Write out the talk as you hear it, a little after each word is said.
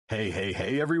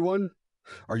Hey, everyone!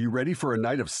 Are you ready for a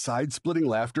night of side splitting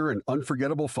laughter and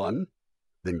unforgettable fun?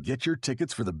 Then get your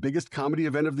tickets for the biggest comedy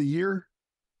event of the year,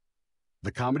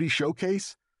 the Comedy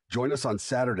Showcase. Join us on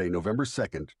Saturday, November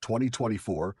 2nd,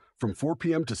 2024, from 4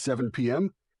 p.m. to 7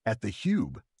 p.m. at the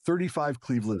Hube, 35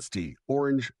 Cleveland Street,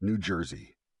 Orange, New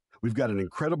Jersey. We've got an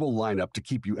incredible lineup to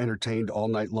keep you entertained all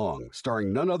night long,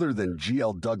 starring none other than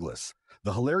G.L. Douglas,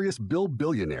 the hilarious Bill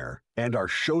Billionaire, and our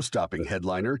show-stopping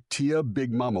headliner, Thje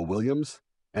Big Mama Williams.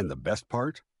 And the best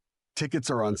part? Tickets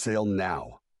are on sale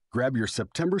now. Grab your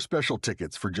September special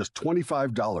tickets for just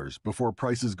 $25 before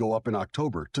prices go up in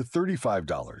October to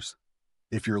 $35.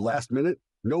 If you're last minute,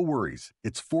 no worries.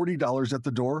 It's $40 at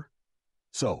the door.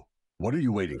 So, what are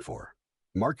you waiting for?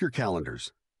 Mark your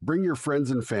calendars, bring your friends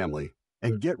and family,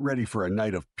 and get ready for a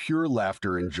night of pure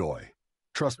laughter and joy.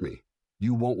 Trust me,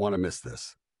 you won't want to miss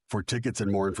this. For tickets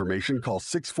and more information, call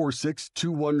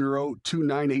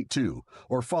 646-210-2982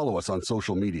 or follow us on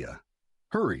social media.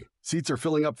 Hurry, seats are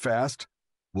filling up fast.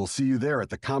 We'll see you there at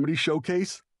the Comedy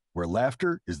Showcase, where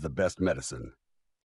laughter is the best medicine.